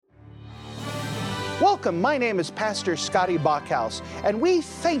Welcome, my name is Pastor Scotty Bachhaus, and we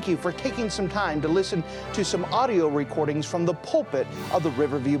thank you for taking some time to listen to some audio recordings from the pulpit of the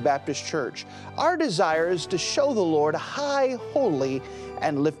Riverview Baptist Church. Our desire is to show the Lord high, holy,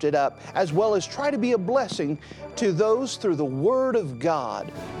 and lifted up, as well as try to be a blessing to those through the Word of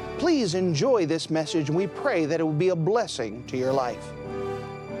God. Please enjoy this message, and we pray that it will be a blessing to your life.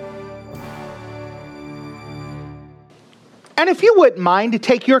 And if you wouldn't mind to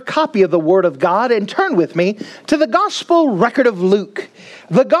take your copy of the Word of God and turn with me to the Gospel record of Luke.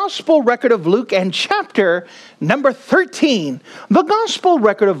 The Gospel record of Luke and chapter number 13. The Gospel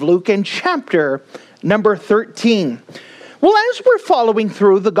record of Luke and chapter number 13. Well, as we're following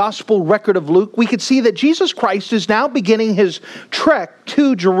through the Gospel record of Luke, we could see that Jesus Christ is now beginning his trek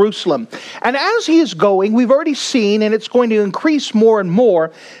to Jerusalem. And as he is going, we've already seen, and it's going to increase more and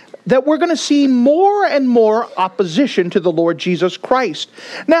more, that we're going to see more and more opposition to the Lord Jesus Christ.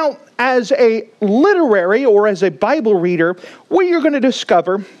 Now, as a literary or as a Bible reader, what you're going to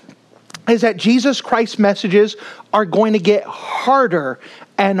discover is that Jesus Christ's messages are going to get harder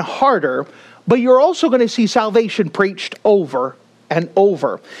and harder, but you're also going to see salvation preached over and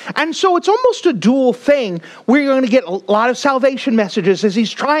over. And so it's almost a dual thing where you're going to get a lot of salvation messages as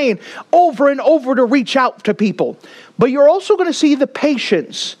he's trying over and over to reach out to people. But you're also going to see the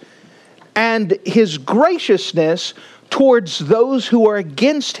patience and his graciousness towards those who are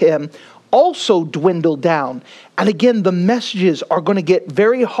against him also dwindle down. And again, the messages are going to get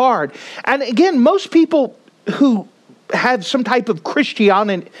very hard. And again, most people who have some type of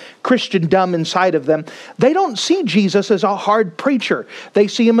Christendom inside of them, they don't see Jesus as a hard preacher. They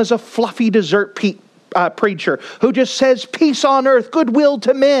see him as a fluffy dessert preacher who just says peace on earth, goodwill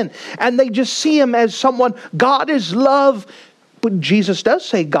to men. And they just see him as someone, God is love. But Jesus does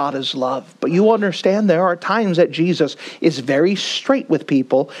say God is love. But you understand there are times that Jesus is very straight with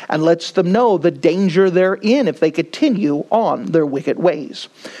people and lets them know the danger they're in if they continue on their wicked ways.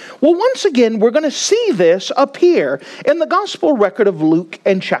 Well, once again, we're going to see this appear in the Gospel record of Luke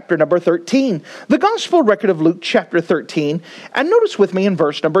and chapter number 13. The Gospel record of Luke chapter 13, and notice with me in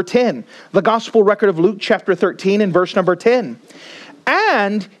verse number 10. The Gospel record of Luke chapter 13 and verse number 10.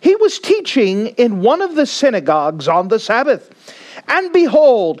 And he was teaching in one of the synagogues on the Sabbath. And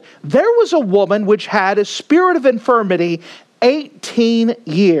behold, there was a woman which had a spirit of infirmity 18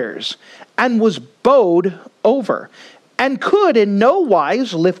 years, and was bowed over, and could in no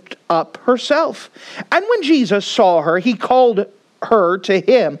wise lift up herself. And when Jesus saw her, he called her to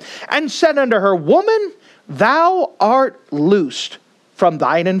him, and said unto her, Woman, thou art loosed from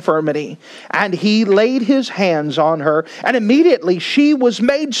thine infirmity. And he laid his hands on her, and immediately she was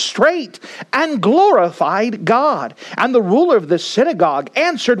made straight, and glorified God. And the ruler of the synagogue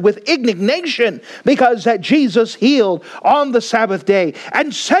answered with indignation, because that Jesus healed on the Sabbath day,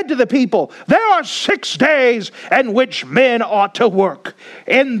 and said to the people, There are 6 days in which men ought to work.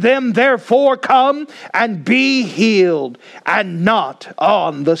 In them therefore come and be healed, and not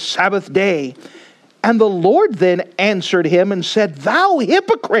on the Sabbath day. And the Lord then answered him and said, Thou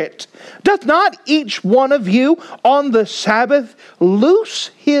hypocrite, doth not each one of you on the Sabbath loose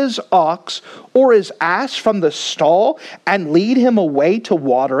his ox or his ass from the stall and lead him away to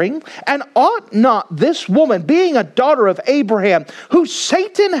watering? And ought not this woman, being a daughter of Abraham, who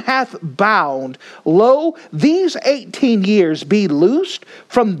Satan hath bound, lo, these 18 years be loosed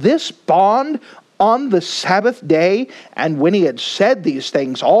from this bond on the Sabbath day? And when he had said these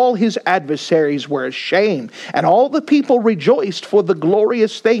things, all his adversaries were ashamed, and all the people rejoiced for the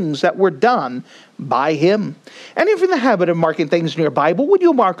glorious things that were done by him. And if you're in the habit of marking things in your Bible, would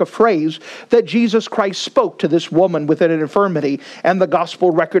you mark a phrase that Jesus Christ spoke to this woman with an infirmity? And the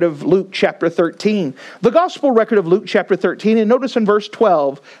Gospel record of Luke chapter 13. The Gospel record of Luke chapter 13, and notice in verse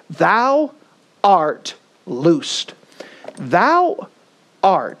 12, Thou art loosed. Thou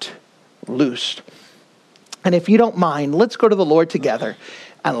art loosed. And if you don't mind, let's go to the Lord together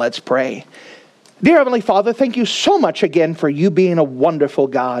and let's pray. Dear Heavenly Father, thank you so much again for you being a wonderful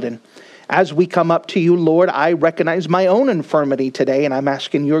God. And as we come up to you, Lord, I recognize my own infirmity today, and I'm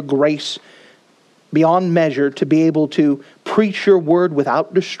asking your grace beyond measure to be able to preach your word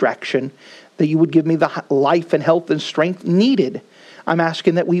without distraction, that you would give me the life and health and strength needed. I'm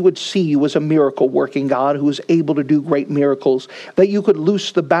asking that we would see you as a miracle-working God who is able to do great miracles, that you could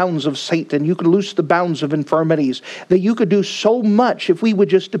loose the bounds of Satan, you could loose the bounds of infirmities, that you could do so much if we would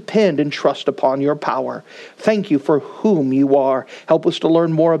just depend and trust upon your power. Thank you for whom you are. Help us to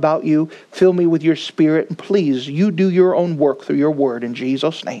learn more about you. Fill me with your Spirit, and please, you do your own work through your word. In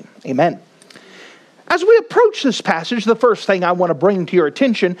Jesus' name, amen. As we approach this passage, the first thing I want to bring to your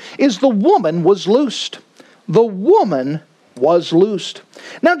attention is the woman was loosed. The woman was loosed.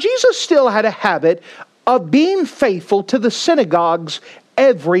 Now Jesus still had a habit of being faithful to the synagogues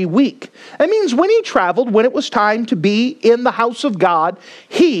every week. That means when he traveled, when it was time to be in the house of God,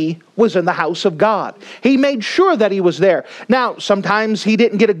 he was in the house of God. He made sure that he was there. Now, sometimes he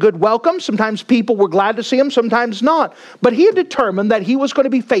didn't get a good welcome. Sometimes people were glad to see him, sometimes not. But he had determined that he was going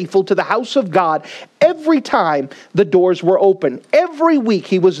to be faithful to the house of God every time the doors were open. Every week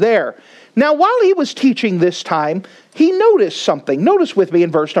he was there. Now, while he was teaching this time, he noticed something. Notice with me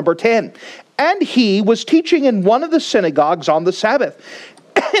in verse number 10. And he was teaching in one of the synagogues on the Sabbath.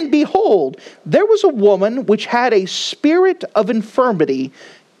 And behold, there was a woman which had a spirit of infirmity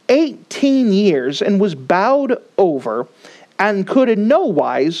 18 years, and was bowed over, and could in no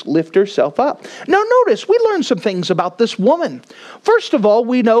wise lift herself up. Now notice, we learn some things about this woman. First of all,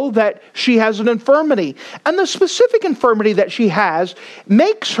 we know that she has an infirmity. And the specific infirmity that she has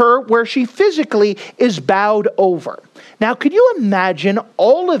makes her where she physically is bowed over. Now, could you imagine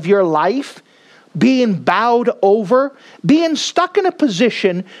all of your life being bowed over, being stuck in a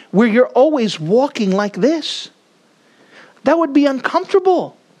position where you're always walking like this? That would be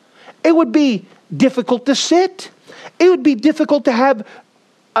uncomfortable. It would be difficult to sit. It would be difficult to have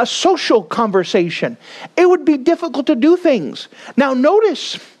a social conversation. It would be difficult to do things. Now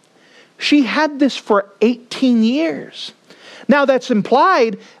notice, she had this for 18 years. Now that's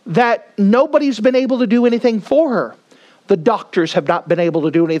implied that nobody's been able to do anything for her. The doctors have not been able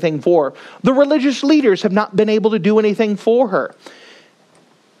to do anything for her. The religious leaders have not been able to do anything for her.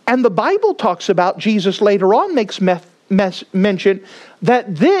 And the Bible talks about, Jesus later on makes mention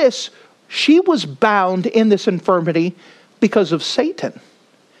that she was bound in this infirmity because of Satan.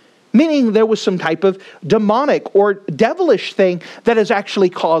 Meaning there was some type of demonic or devilish thing that has actually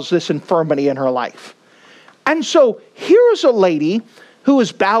caused this infirmity in her life. And so here is a lady who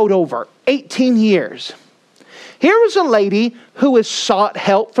is bowed over 18 years. Here is a lady who has sought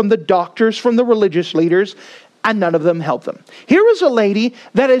help from the doctors, from the religious leaders, and none of them help them. Here is a lady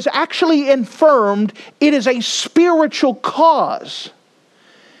that is actually infirmed. It is a spiritual cause.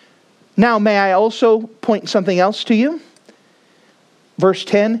 Now, may I also point something else to you? Verse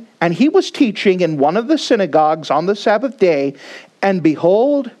 10, and he was teaching in one of the synagogues on the Sabbath day, and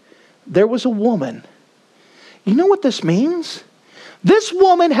behold, there was a woman. You know what this means? This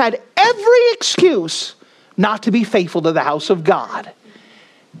woman had every excuse not to be faithful to the house of God.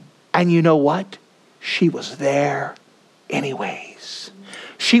 And you know what? She was there anyways.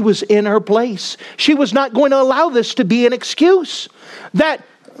 She was in her place. She was not going to allow this to be an excuse. That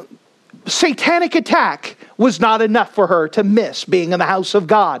satanic attack was not enough for her to miss being in the house of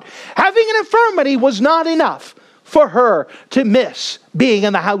God. Having an infirmity was not enough for her to miss being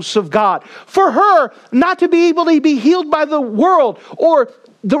in the house of God. For her not to be able to be healed by the world, or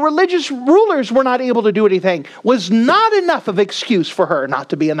the religious rulers were not able to do anything, was not enough of excuse for her not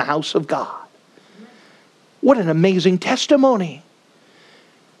to be in the house of God. What an amazing testimony.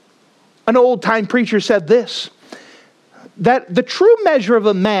 An old-time preacher said this, that the true measure of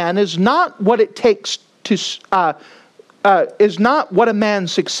a man is not what it takes to, is not what a man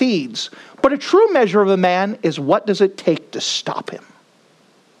succeeds, but a true measure of a man is what does it take to stop him.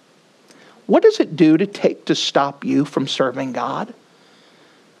 What does it do to take to stop you from serving God?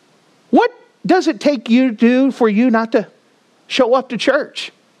 What does it take you to do for you not to show up to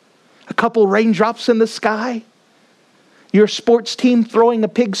church? A couple raindrops in the sky? Your sports team throwing a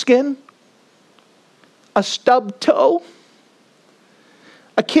pigskin? A stubbed toe?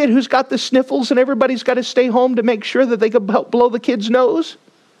 A kid who's got the sniffles and everybody's got to stay home to make sure that they can help blow the kid's nose?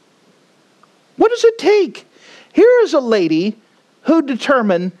 What does it take? Here is a lady who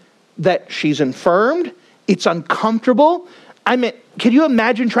determined that she's infirmed, it's uncomfortable. I mean, can you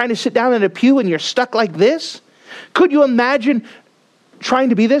imagine trying to sit down in a pew and you're stuck like this? Could you imagine trying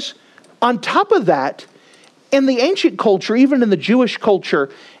to be this? On top of that, in the ancient culture, even in the Jewish culture,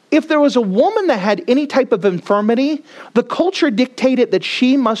 if there was a woman that had any type of infirmity, the culture dictated that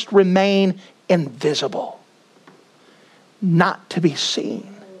she must remain invisible, not to be seen.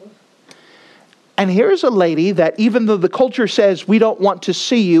 And here's a lady that even though the culture says, we don't want to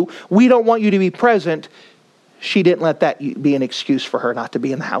see you, we don't want you to be present, she didn't let that be an excuse for her not to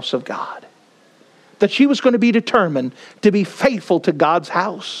be in the house of God. That she was going to be determined to be faithful to God's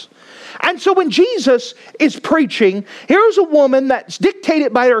house. And so when Jesus is preaching, here's a woman that's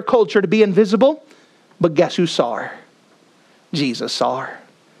dictated by her culture to be invisible. But guess who saw her? Jesus saw her.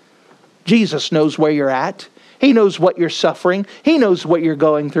 Jesus knows where you're at. He knows what you're suffering. He knows what you're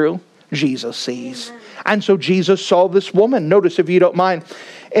going through. Jesus sees. And so Jesus saw this woman. Notice, if you don't mind,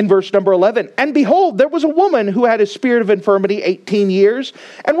 In verse number 11, and behold, there was a woman who had a spirit of infirmity 18 years,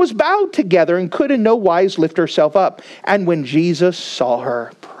 and was bowed together, and could in no wise lift herself up. And when Jesus saw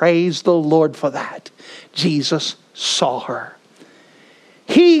her, praise the Lord for that, Jesus saw her,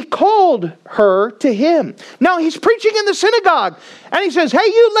 he called her to him. Now he's preaching in the synagogue, and he says, hey,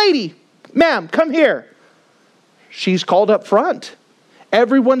 you lady, ma'am, come here. She's called up front.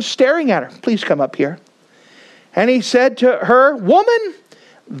 Everyone's staring at her. Please come up here. And he said to her, woman,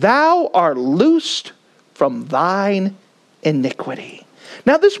 thou art loosed from thine iniquity.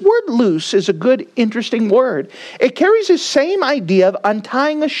 Now this word loose is a good, interesting word. It carries the same idea of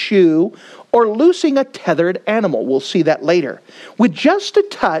untying a shoe or loosing a tethered animal. We'll see that later. With just a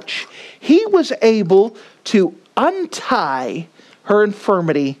touch, he was able to untie her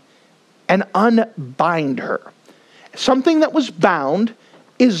infirmity and unbind her. Something that was bound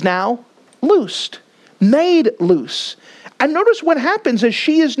is now loosed, made loose. And notice what happens as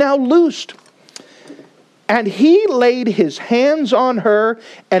she is now loosed. And he laid his hands on her,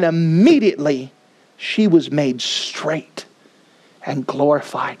 and immediately she was made straight and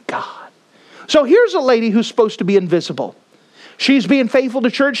glorified God. So here's a lady who's supposed to be invisible. She's being faithful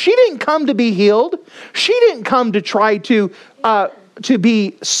to church. She didn't come to be healed. She didn't come to try to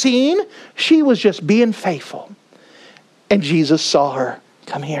be seen. She was just being faithful. And Jesus saw her.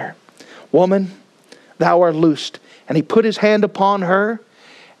 Come here. Woman, thou art loosed. And he put his hand upon her.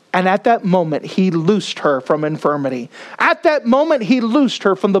 And at that moment, he loosed her from infirmity. At that moment, he loosed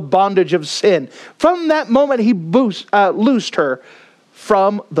her from the bondage of sin. From that moment, he loosed her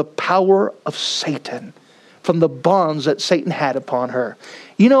from the power of Satan, from the bonds that Satan had upon her.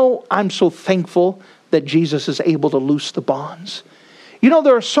 You know, I'm so thankful that Jesus is able to loose the bonds. You know,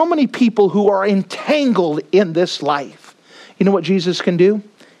 there are so many people who are entangled in this life. You know what Jesus can do?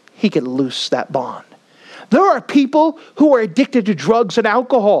 He can loose that bond. There are people who are addicted to drugs and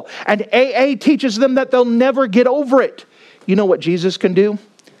alcohol, and AA teaches them that they'll never get over it. You know what Jesus can do?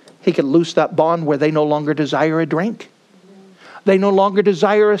 He can loose that bond where they no longer desire a drink. They no longer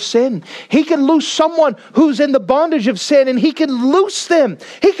desire a sin. He can loose someone who's in the bondage of sin, and he can loose them.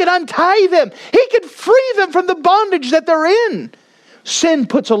 He can untie them. He can free them from the bondage that they're in. Sin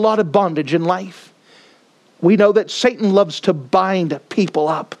puts a lot of bondage in life. We know that Satan loves to bind people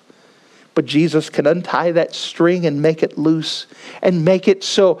up. But Jesus can untie that string and make it loose and make it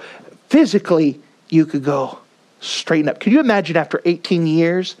so physically you could go straighten up. Can you imagine after 18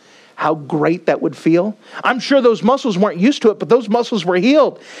 years how great that would feel? I'm sure those muscles weren't used to it, but those muscles were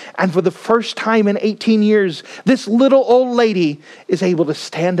healed. And for the first time in 18 years, this little old lady is able to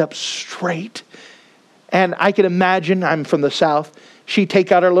stand up straight. And I can imagine, I'm from the South, she'd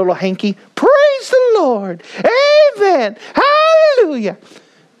take out her little hanky. Praise the Lord. Amen. Hallelujah.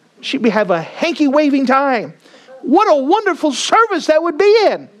 She'd have a hanky waving time. What a wonderful service that would be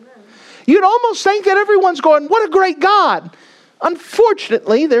in. You'd almost think that everyone's going, what a great God.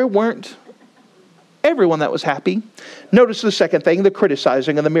 Unfortunately, there weren't everyone that was happy. Notice the second thing, the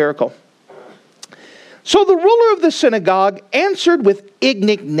criticizing of the miracle. So the ruler of the synagogue answered with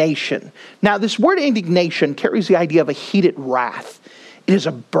indignation. Now this word indignation carries the idea of a heated wrath. It is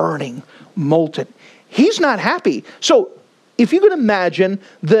a burning, molten. He's not happy. So if you can imagine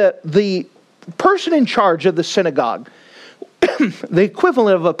the person in charge of the synagogue, the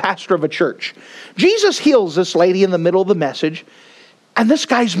equivalent of a pastor of a church. Jesus heals this lady in the middle of the message, and this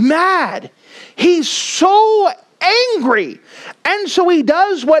guy's mad. He's so angry. And so he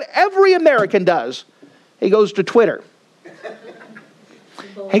does what every American does. He goes to Twitter.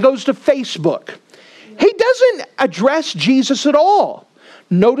 He goes to Facebook. He doesn't address Jesus at all.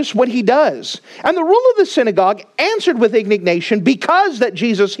 Notice what he does. And the ruler of the synagogue answered with indignation because that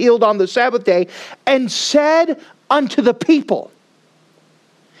Jesus healed on the Sabbath day, and said unto the people.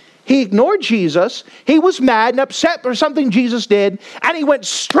 He ignored Jesus. He was mad and upset for something Jesus did, and he went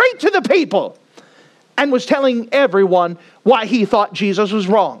straight to the people and was telling everyone why he thought Jesus was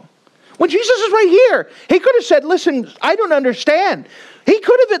wrong. When Jesus is right here, he could have said, listen, I don't understand. He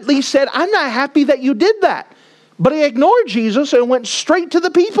could have at least said, I'm not happy that you did that. But he ignored Jesus and went straight to the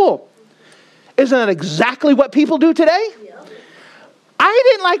people. Isn't that exactly what people do today? Yeah. I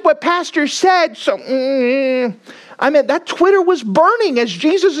didn't like what pastor said, so I mean, that Twitter was burning as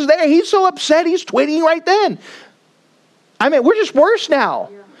Jesus is there. He's so upset, he's tweeting right then. I mean, we're just worse now.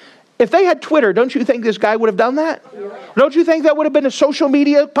 Yeah. If they had Twitter, don't you think this guy would have done that? Yeah. Don't you think that would have been a social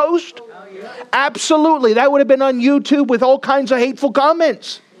media post? Oh, yeah. Absolutely. That would have been on YouTube with all kinds of hateful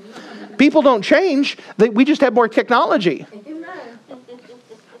comments. People don't change. We just have more technology.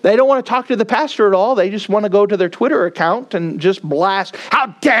 They don't want to talk to the pastor at all. They just want to go to their Twitter account and just blast. How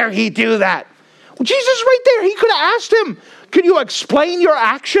dare he do that? Well, Jesus is right there. He could have asked him, can you explain your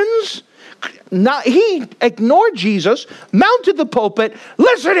actions? He ignored Jesus, mounted the pulpit.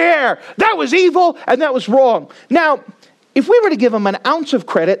 Listen here, that was evil and that was wrong. Now, if we were to give him an ounce of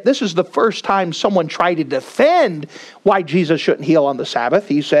credit, this is the first time someone tried to defend why Jesus shouldn't heal on the Sabbath.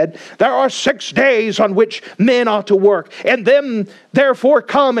 He said, there are 6 days on which men ought to work, and them therefore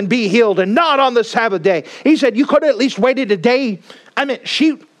come and be healed, and not on the Sabbath day. He said, you could have at least waited a day.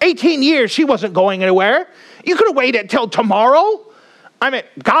 18 years, she wasn't going anywhere. You could have waited till tomorrow.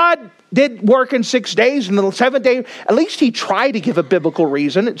 God did work in 6 days, and the 7th day, at least he tried to give a biblical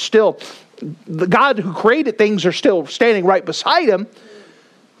reason. It's still, the God who created things are still standing right beside him.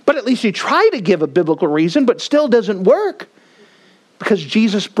 But at least he tried to give a biblical reason, but still doesn't work. Because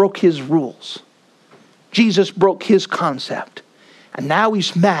Jesus broke his rules. Jesus broke his concept. And now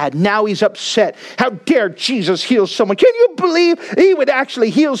he's mad. Now he's upset. How dare Jesus heal someone? Can you believe he would actually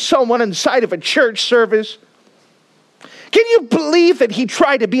heal someone inside of a church service? Can you believe that he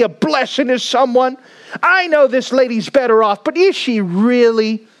tried to be a blessing to someone? I know this lady's better off, but is she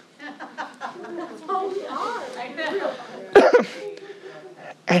really?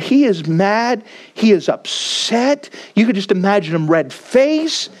 And he is mad. He is upset. You could just imagine him red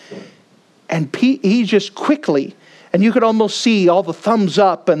face. And he just quickly, and you could almost see all the thumbs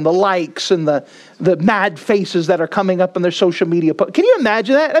up and the likes and the mad faces that are coming up in their social media. Can you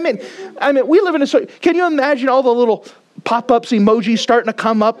imagine that? I mean, we live in can you imagine all the little pop-ups, emojis starting to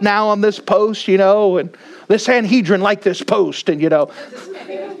come up now on this post, and the Sanhedrin like this post, and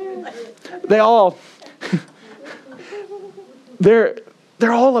they all, they're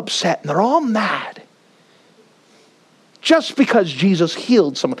all upset and they're all mad. Just because Jesus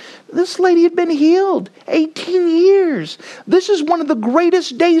healed someone. This lady had been healed 18 years. This is one of the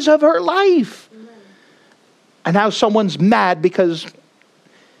greatest days of her life. And now someone's mad because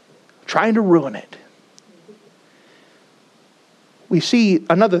trying to ruin it. We see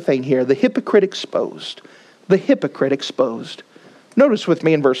another thing here, the hypocrite exposed. The hypocrite exposed. Notice with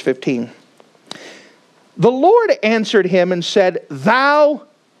me in verse 15. The Lord answered him and said, thou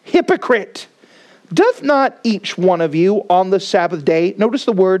hypocrite, doth not each one of you on the Sabbath day, notice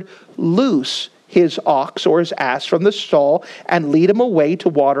the word, loose his ox or his ass from the stall and lead him away to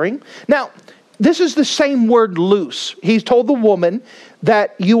watering? Now, this is the same word loose. He's told the woman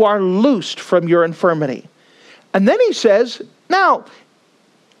that you are loosed from your infirmity. And then he says, now,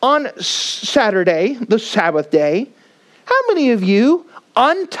 on Saturday, the Sabbath day, how many of you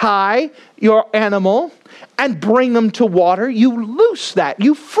untie your animal and bring him to water? You loose that.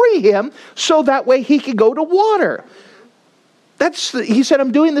 You free him so that way he can go to water. He said,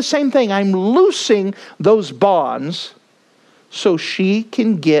 I'm doing the same thing. I'm loosing those bonds so she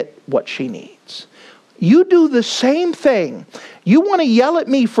can get what she needs. You do the same thing. You want to yell at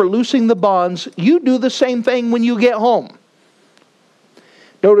me for loosing the bonds. You do the same thing when you get home.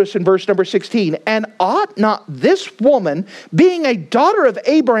 Notice in verse number 16, and ought not this woman, being a daughter of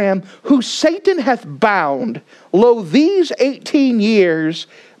Abraham, who Satan hath bound, lo, these 18 years,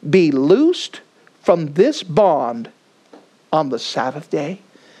 be loosed from this bond on the Sabbath day?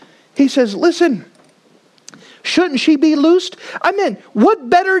 He says, listen, shouldn't she be loosed? What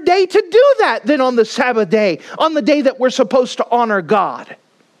better day to do that than on the Sabbath day, on the day that we're supposed to honor God?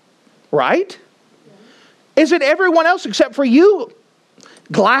 Right? Isn't everyone else except for you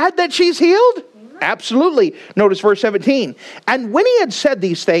glad that she's healed? Absolutely. Notice verse 17. And when he had said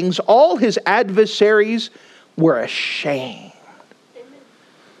these things, all his adversaries were ashamed.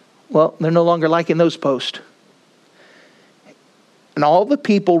 Well, they're no longer liking those posts. And all the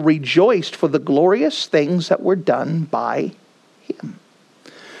people rejoiced for the glorious things that were done by him.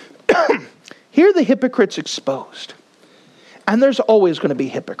 Here the hypocrites exposed. And there's always going to be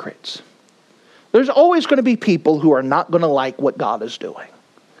hypocrites. There's always going to be people who are not going to like what God is doing.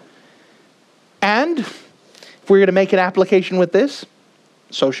 And if we're going to make an application with this,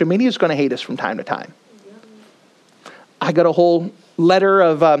 social media is going to hate us from time to time. I got a whole letter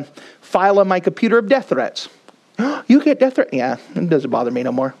of file on my computer of death threats. You get death threat? Yeah, it doesn't bother me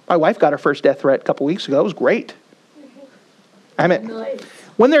no more. My wife got her first death threat a couple weeks ago. It was great. Nice.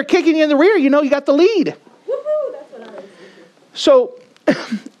 When they're kicking you in the rear, you know you got the lead. Woohoo, that's what I was. So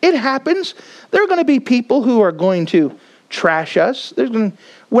it happens. There are going to be people who are going to trash us.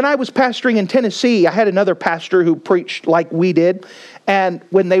 When I was pastoring in Tennessee, I had another pastor who preached like we did. And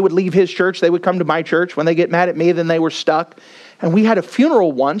when they would leave his church, they would come to my church. When they get mad at me, then they were stuck. And we had a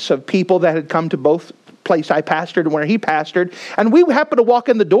funeral once of people that had come to both place I pastored and where he pastored. And we happened to walk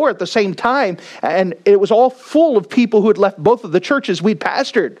in the door at the same time. And it was all full of people who had left both of the churches we'd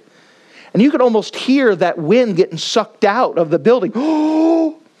pastored. And you could almost hear that wind getting sucked out of the building.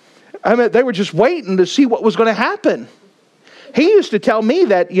 Oh! I mean, they were just waiting to see what was going to happen. He used to tell me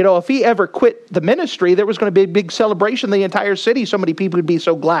that, if he ever quit the ministry, there was going to be a big celebration in the entire city. So many people would be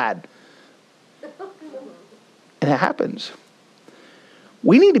so glad. And it happens.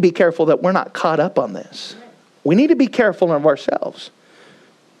 We need to be careful that we're not caught up on this. We need to be careful of ourselves.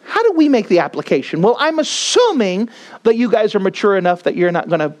 How do we make the application? Well, I'm assuming that you guys are mature enough that you're not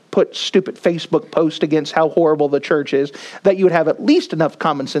going to put stupid Facebook posts against how horrible the church is, that you would have at least enough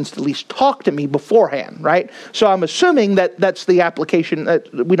common sense to at least talk to me beforehand, right? So I'm assuming that that's the application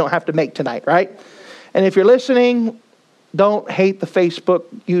that we don't have to make tonight, right? And if you're listening, don't hate the Facebook,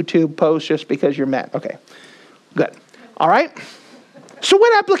 YouTube post just because you're mad. Okay, good. All right. So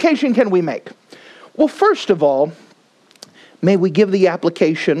what application can we make? Well, first of all, may we give the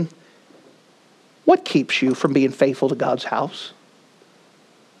application, what keeps you from being faithful to God's house?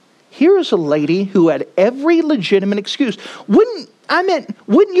 Here is a lady who had every legitimate excuse. Wouldn't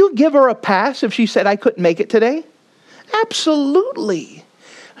you give her a pass if she said, I couldn't make it today? Absolutely.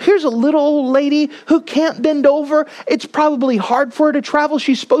 Here's a little old lady who can't bend over. It's probably hard for her to travel.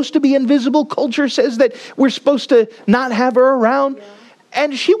 She's supposed to be invisible. Culture says that we're supposed to not have her around. Yeah.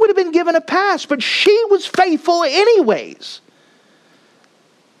 And she would have been given a pass, but she was faithful anyways.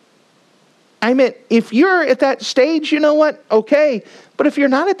 I mean, if you're at that stage, you know what? Okay. But if you're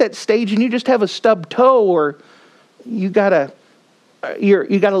not at that stage and you just have a stubbed toe or you got a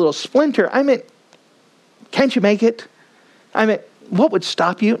little splinter, I mean, can't you make it? I mean, what would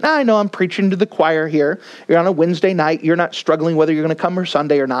stop you? Now, I know I'm preaching to the choir here. You're on a Wednesday night. You're not struggling whether you're going to come or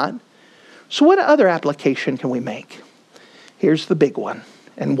Sunday or not. So what other application can we make? Here's the big one.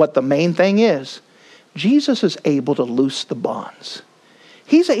 And what the main thing is, Jesus is able to loose the bonds.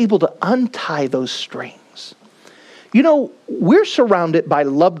 He's able to untie those strings. We're surrounded by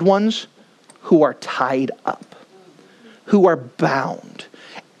loved ones who are tied up, who are bound.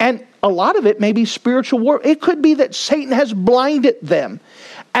 And a lot of it may be spiritual war. It could be that Satan has blinded them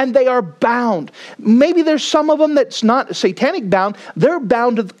and they are bound. Maybe there's some of them that's not satanic bound. They're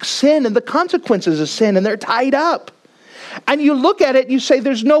bound to sin and the consequences of sin, and they're tied up. And you look at it and you say,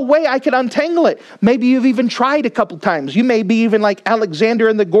 there's no way I can untangle it. Maybe you've even tried a couple times. You may be even like Alexander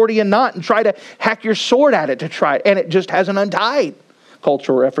in the Gordian knot and try to hack your sword at it to try it, and it just hasn't untied.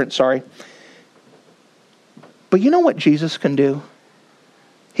 Cultural reference, sorry. But you know what Jesus can do?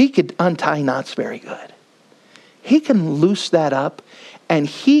 He could untie knots very good. He can loose that up, and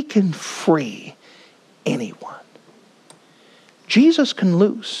he can free anyone. Jesus can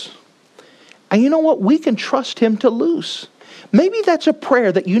loose. And you know what? We can trust him to loose. Maybe that's a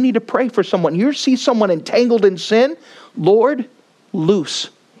prayer that you need to pray for someone. You see someone entangled in sin. Lord,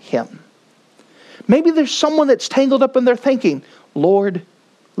 loose him. Maybe there's someone that's tangled up in their thinking. Lord,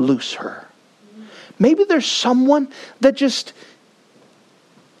 loose her. Maybe there's someone that just,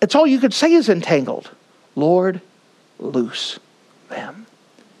 it's all you could say is entangled. Lord, loose them.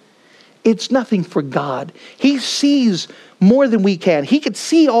 It's nothing for God. He sees more than we can. He could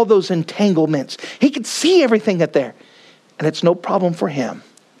see all those entanglements. He could see everything there. And it's no problem for him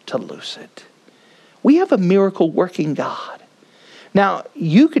to loose it. We have a miracle working God. Now,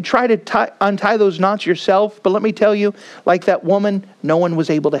 you could try to untie those knots yourself, but let me tell you, like that woman, no one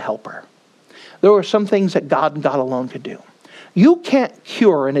was able to help her. There were some things that God and God alone could do. You can't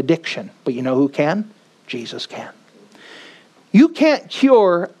cure an addiction, but you know who can? Jesus can. You can't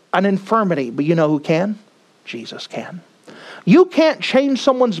cure an infirmity, but you know who can? Jesus can. You can't change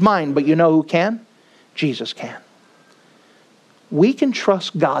someone's mind, but you know who can? Jesus can. We can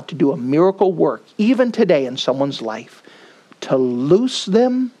trust God to do a miracle work, even today in someone's life, to loose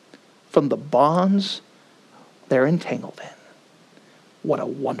them from the bonds they're entangled in. What a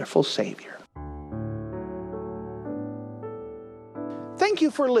wonderful Savior. Thank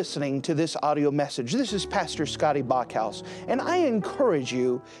you for listening to this audio message. This is Pastor Scotty Bachhaus, and I encourage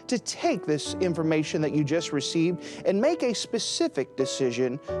you to take this information that you just received and make a specific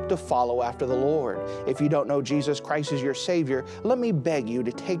decision to follow after the Lord. If you don't know Jesus Christ as your Savior, let me beg you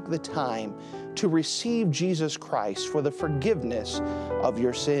to take the time to receive Jesus Christ for the forgiveness of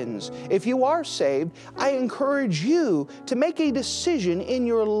your sins. If you are saved, I encourage you to make a decision in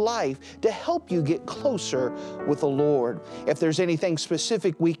your life to help you get closer with the Lord. If there's anything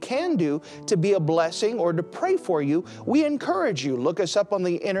specific we can do to be a blessing or to pray for you, we encourage you. Look us up on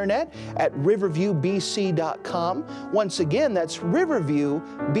the internet at riverviewbc.com. Once again, that's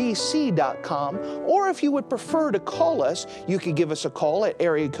riverviewbc.com. Or if you would prefer to call us, you can give us a call at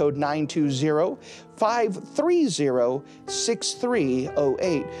area code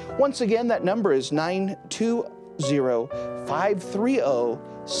 920-530-6308. Once again, that number is 920-530-6308.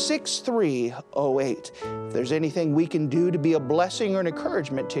 6308. If there's anything we can do to be a blessing or an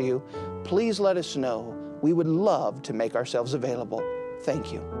encouragement to you, please let us know. We would love to make ourselves available.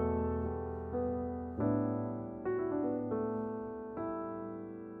 Thank you.